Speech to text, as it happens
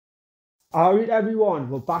Alright everyone,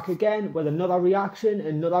 we're back again with another reaction,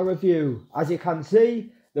 another review. As you can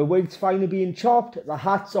see, the wig's finally being chopped, the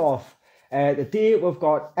hat's off. Today we've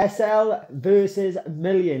got SL versus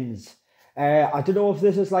M1llionz. I don't know if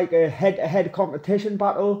this is like a head-to-head competition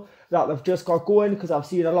battle that they've just got going, because I've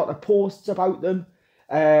seen a lot of posts about them.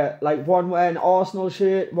 Like one wearing an Arsenal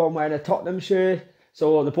shirt, one wearing a Tottenham shirt.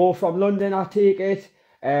 So they're both from London, I take it.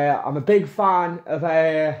 I'm a big fan of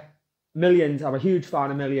M1llionz. I'm a huge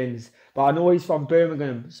fan of M1llionz. But I know he's from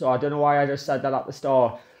Birmingham, so I don't know why I just said that at the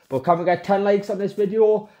start. But can we get 10 likes on this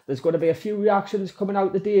video? There's going to be a few reactions coming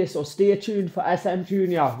out today, so stay tuned for SM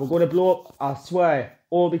Junior. We're going to blow up, I swear,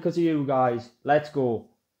 all because of you guys. Let's go.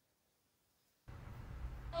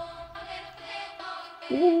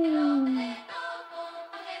 Ooh.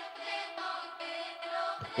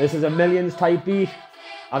 This is a M1llionz type beat.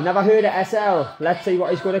 I've never heard of SL. Let's see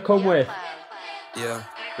what he's going to come with. Yeah.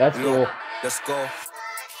 Let's go. Let's go.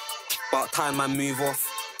 About time I move off.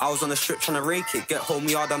 I was on the strip trying to rake it. Get home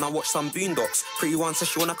yard and I watch some boondocks. Pretty one says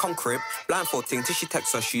she wanna come crib. Blindfold thing till she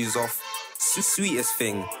takes her shoes off. Sweetest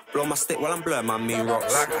thing. Blow my stick while I'm blowing my mean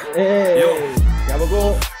rocks. Hey, yo, there we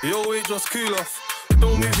go. Yo, wait, just cool off.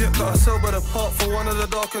 Don't move yet, got a cell by the park for one of the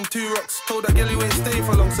dark and two rocks. Told that girl you ain't staying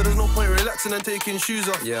for long, so there's no point relaxing and taking shoes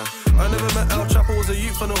off. Yeah. I never met El Chapo, was a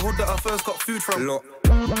youth from the hood that I first got food from. Look.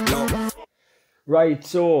 Right,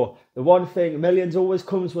 so the one thing, M1llionz always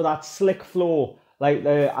comes with that slick flow. Like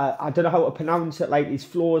I don't know how to pronounce it. Like his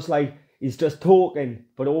flows, like he's just talking,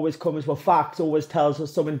 but always comes with facts. Always tells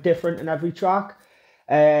us something different in every track.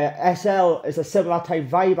 SL is a similar type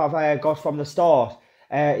vibe I've got from the start.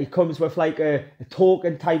 He comes with like a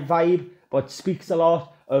talking type vibe, but speaks a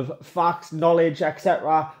lot of facts, knowledge,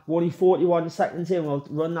 etc. We're only 41 seconds in. We'll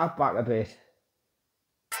run that back a bit.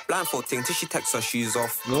 Blindfold thing till she takes her shoes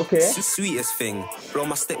off. Okay. Sweetest thing. Blow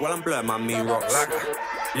my stick while I'm blowing my mean rocks.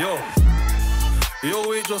 Yo,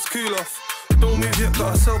 wait, just cool off. Don't move yet,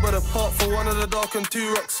 got a cell by the park for one of the dark and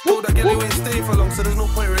two rocks. Told that girl you ain't staying for long, so there's no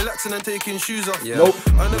point relaxing and taking shoes off. Yeah. Nope.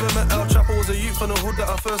 I never met El Chapo, was a youth from the hood that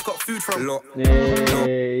I first got food from. Look.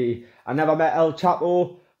 Hey, I never met El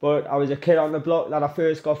Chapo, but I was a kid on the block that I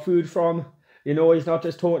first got food from. You know, he's not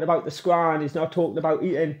just talking about the scran, he's not talking about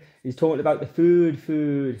eating, he's talking about the food.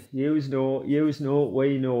 Yous know,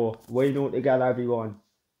 we know together, everyone.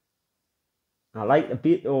 I like the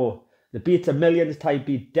beat though. The beat's a M1llionz type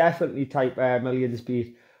beat, definitely type M1llionz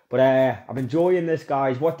beat. But I'm enjoying this,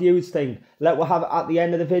 guys. What do you think? We'll have it at the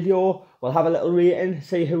end of the video. We'll have a little rating,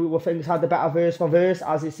 see who we think's had the better verse for verse.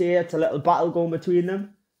 As you say, it's a little battle going between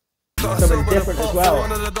them. Something different as well.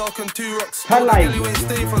 10 likes.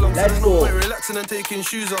 Let's go. Relaxing and taking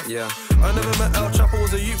shoes off. Yeah. I never met El Chapo,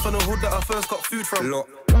 was a youth from the hood that I first got food from. Look.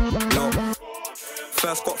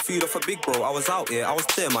 First got food off a big bro. I was out here, I was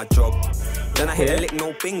doing my job. Then I hit a lick,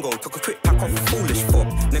 no bingo. Took a quick pack off a foolish fob.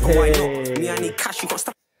 Nigga, why not? Me, I need cash, you got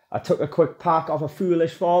stuff. I took a quick pack off a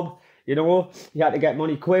foolish fob. You know, he had to get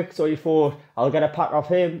money quick, so he thought, I'll get a pack off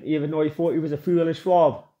him, even though he thought he was a foolish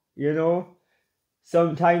fob. You know?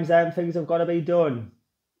 Sometimes them things have got to be done.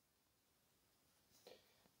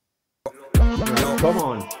 Come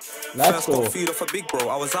on. Let's go. First got food off a big bro.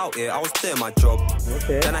 I was out here, I was doing my job.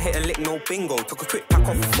 Okay. Then I hit a lick, no bingo. Took a quick pack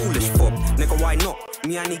off a foolish fob. Nigga, why not?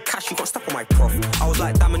 Me, I need cash, you got stuff on my prof. I was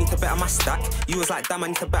like, damn, I need to better my stack. You was like, damn, I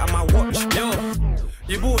need to better my watch. Yo,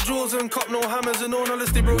 you bought drawers and cup, no hammers and all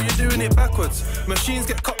honesty, bro, you're doing it backwards. Machines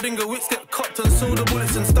get cut, dingo wits get cut, and so the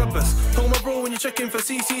bullets and stubbers. Told my bro when you're checking for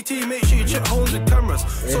CCT, make sure you check holes with cameras.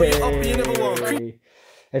 So you're up, you never want creep.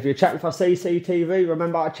 If you're checking for CCTV,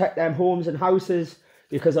 remember to check them homes and houses,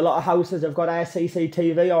 because a lot of houses have got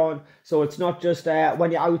CCTV on. So it's not just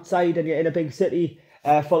when you're outside and you're in a big city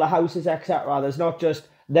full of houses, etc. There's not just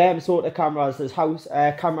them sort of cameras. There's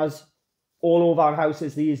cameras all over our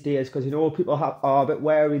houses these days, because you know people are a bit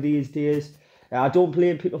wary these days. I don't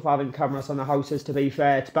blame people for having cameras on the houses, to be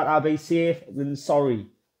fair. It's better be safe than sorry.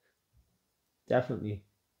 Definitely.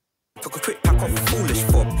 Took a quick pack off a foolish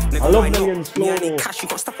fob. Nigga, I love why not? M1llionz flow. Me, I need cash, you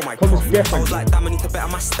got stuff on my Comes prof. different. I was like, damn, I need to better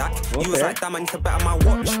my stack. Okay. You was like, damn, I need to better my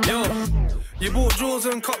watch. Yo, you bought drawers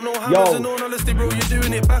and cup, no hammers and all honesty, bro, you're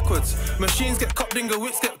doing it backwards. Machines get cut, dingo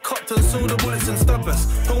wits get cut, and so the bullets and stubbers.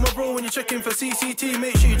 Told my bro when you're checking for CCT,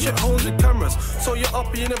 make sure you check holes with cameras. So you're up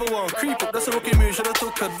and you never want creep up, that's a rookie move, should've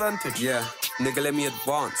took advantage. Yeah, nigga, let me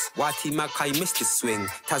advance. YT Mag, how you missed his swing.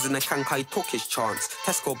 Taz in the can, how he took his chance.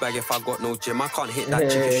 Tesco bag if I got no gym. I can't hit that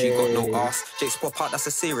chick if she got no ass. Jake's pop out, that's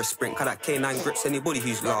a serious sprint. Cause that K9 grips anybody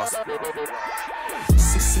who's last.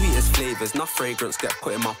 Sweetest flavours, enough fragrance get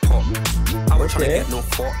put in my pot. I was trying to get no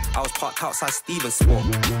fought. I was parked outside Steven's spot.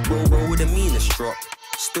 Roll with the meanest drop.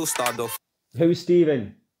 Still starred off. Who's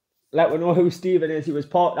Steven? let me know who Stephen is. He was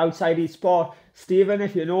parked outside his spot. Stephen,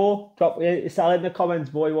 if you know, drop yourself in the comments,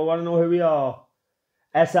 boy. We want to know who we are.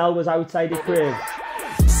 SL was outside his crib.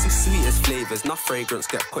 Sweetest flavours, enough fragrance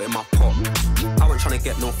get put in my pot. I wasn't trying to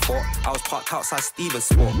get no thought. I was parked outside Stephen's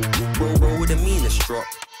spot. Roll with the meanest drop.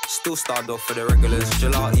 Still starred off for the regulars.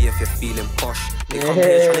 Gelati if you're feeling posh.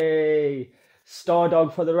 Hey, Star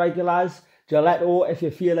Dog for the regulars. Gelato if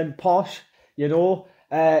you're feeling posh. You know,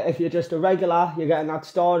 if you're just a regular, you're getting that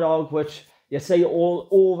Star Dog, which you see all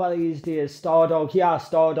over these days. Star Dog here,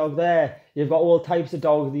 Star Dog there. You've got all types of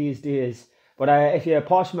dogs these days. But if you're a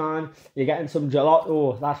posh man, you're getting some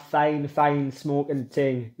gelato, that fine smoking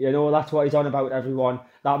thing. You know, that's what he's on about, everyone.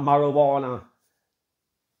 That marijuana.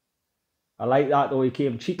 I like that though, he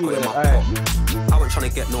came cheeky with it. I wasn't trying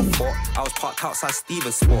to get no thought. I was parked outside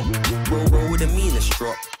Stephen's spot. Roll with the meanest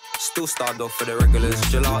drop. Still starred off for the regulars.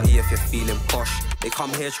 Gelati if you're feeling posh. They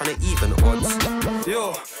come here trying to even odds.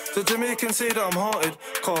 Yo, the Jamaicans say that I'm haunted.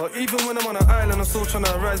 Car, even when I'm on an island, I'm still trying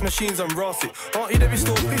to rise machines and rust it. Auntie, they be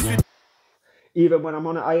still pissed with. Even when I'm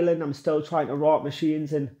on an island, I'm still trying to rot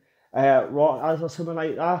machines and rot or something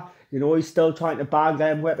like that. You know, he's still trying to bag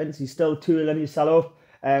them weapons. He's still tooling himself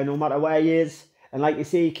up, no matter where he is. And like you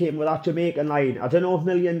say, he came with that Jamaican line. I don't know if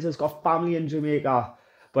M1llionz has got family in Jamaica,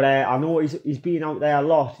 but I know he's been out there a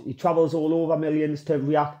lot. He travels all over M1llionz to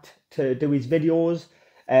react, to do his videos.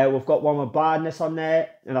 We've got one with Badness on there,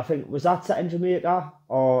 and I think, was that set in Jamaica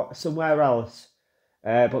or somewhere else?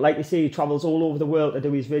 But like you say, he travels all over the world to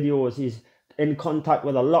do his videos. He's in contact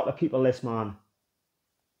with a lot of people, this man.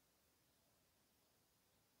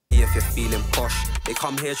 If you're feeling posh, they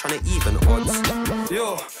come here trying to even odds.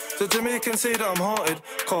 Yo, the Jamaicans say that I'm haunted.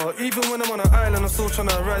 Car, even when I'm on an island, I'm still trying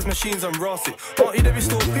to rise machines and rust it. Auntie, they be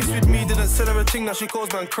still pissed with me, didn't sell her a thing, now she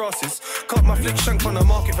calls man crosses. Cut my flick shank on the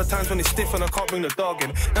market for times when it's stiff and I can't bring the dog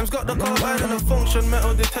in. M's got the carbine and the function,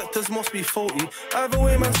 metal detectors must be faulty. Either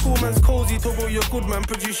way, man's cool, man's cozy. Talk about your good man,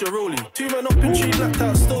 produce your rollie. 2 men up in tree, blacked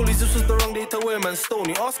out stolies. This was the wrong day to wear man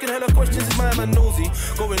stony. Asking hella questions is my man nosy.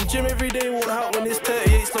 Going gym every day, won't help when it's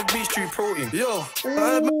 38 stuff beach tree protein. Yo,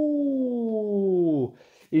 ooh,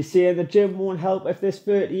 he's saying the gym won't help if this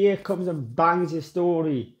 38 comes and bangs your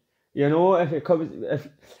story. You know, if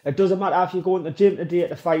it doesn't matter if you go in the gym today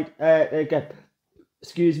to fight, they get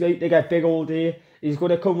big all day. He's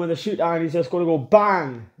going to come with a shooter and he's just going to go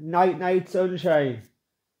bang, night sunshine.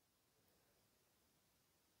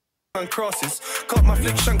 And crosses, cut my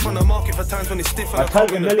flick shank on the market for times when it's stiff and I tell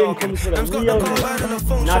you, M1llionz comes with a realness.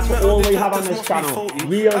 And that's what all we have on this channel.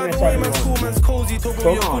 Realness, everyone.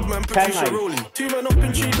 Come on, 10 likes. 2 men up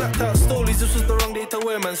in tree, blacked out stolies. This was the wrong day to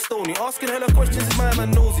wear man stony. Asking hella questions is my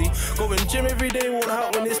man nosy. Going gym every day won't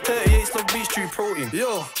help when it's 38 stuff beach tree protein.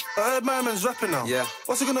 Yo, I heard my man's rapping now. Yeah.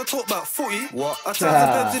 What's he gonna talk about? Footy? What? I tell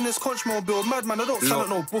the beds in this conch mobile. Madman, I don't sell at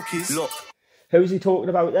no bookies. Look. Who's he talking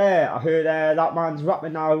about there? I heard that man's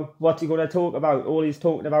rapping now. What's he going to talk about? All he's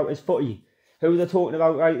talking about is footy. Who they're talking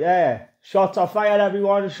about right there? Shots are fired,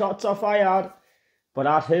 everyone. Shots are fired. But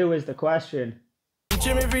that who is the question.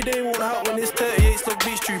 Gym every day won't help when it's 38 stuff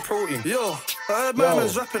beach tree protein. Yo, I heard my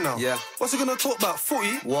man's rapping now. Yeah. What's he gonna talk about?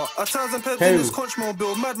 Footy? What? 1,000 pets in this conch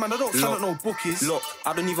mobile. Madman, I don't sell at no bookies. Look,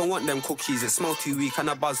 I don't even want them cookies. It smell too weak and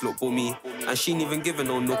a buzz look for me. And she ain't even giving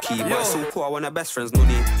no nookie. But it's so cool, I want her best friends, no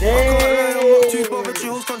need. I can't lie, I'm not too bothered. She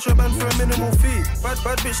holds contraband for a minimal fee.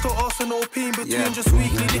 Bad bitch don't ask for no peen between just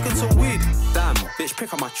weekly licking some weed. Damn, bitch,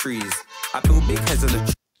 pick up my trees. I build big heads in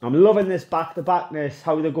the I'm loving this back-to-backness,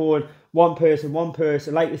 how they're going one person.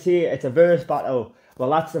 Like you say, it's a verse battle. Well,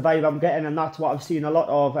 that's the vibe I'm getting, and that's what I've seen a lot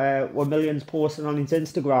of when M1llionz posting on his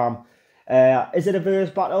Instagram. Is it a verse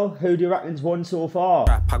battle? Who do you reckon's won so far?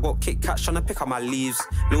 I got Kit Kats trying to pick up my leaves.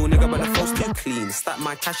 Little nigga, but the phone's too clean. Stack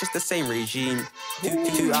my cash, it's the same regime.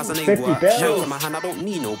 2 hours and 8 work. Shell in my hand, I don't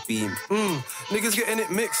need no beam. Niggas getting it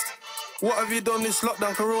mixed. What have you done this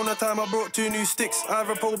lockdown? Corona time, I brought 2 new sticks.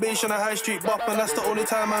 Either probation or high street bop, and that's the only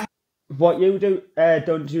time I'm... What you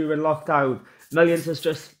done during lockdown? M1llionz has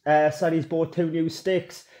just said he's bought 2 new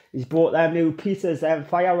sticks. He's bought them new pieces, them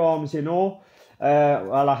firearms, you know.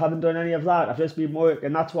 Well, I haven't done any of that. I've just been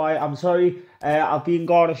working. That's why I'm sorry. I've been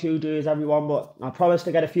gone a few days, everyone, but I promised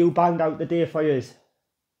to get a few banged out the day for you.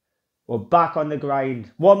 We're back on the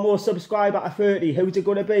grind. One more subscriber at 30. Who's it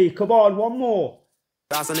going to be? Come on, one more.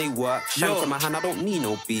 2008 work, shank in my hand, I don't need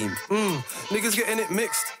no beam. Niggas getting it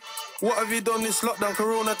mixed. What have you done this lockdown?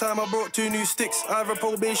 Corona time, I brought 2 new sticks. Either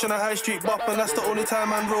probation or high street bop, and that's the only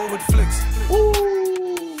time I roll with flicks.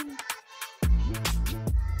 Ooh.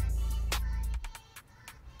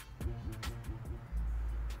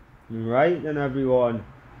 Right then, everyone.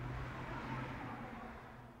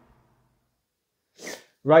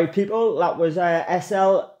 Right, people, that was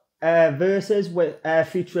SL versus with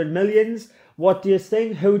featuring M1llionz. What do you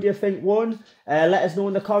think? Who do you think won? Let us know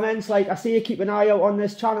in the comments. Like I say, keep an eye out on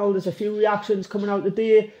this channel. There's a few reactions coming out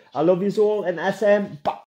today. I love you all, and SM. Bye.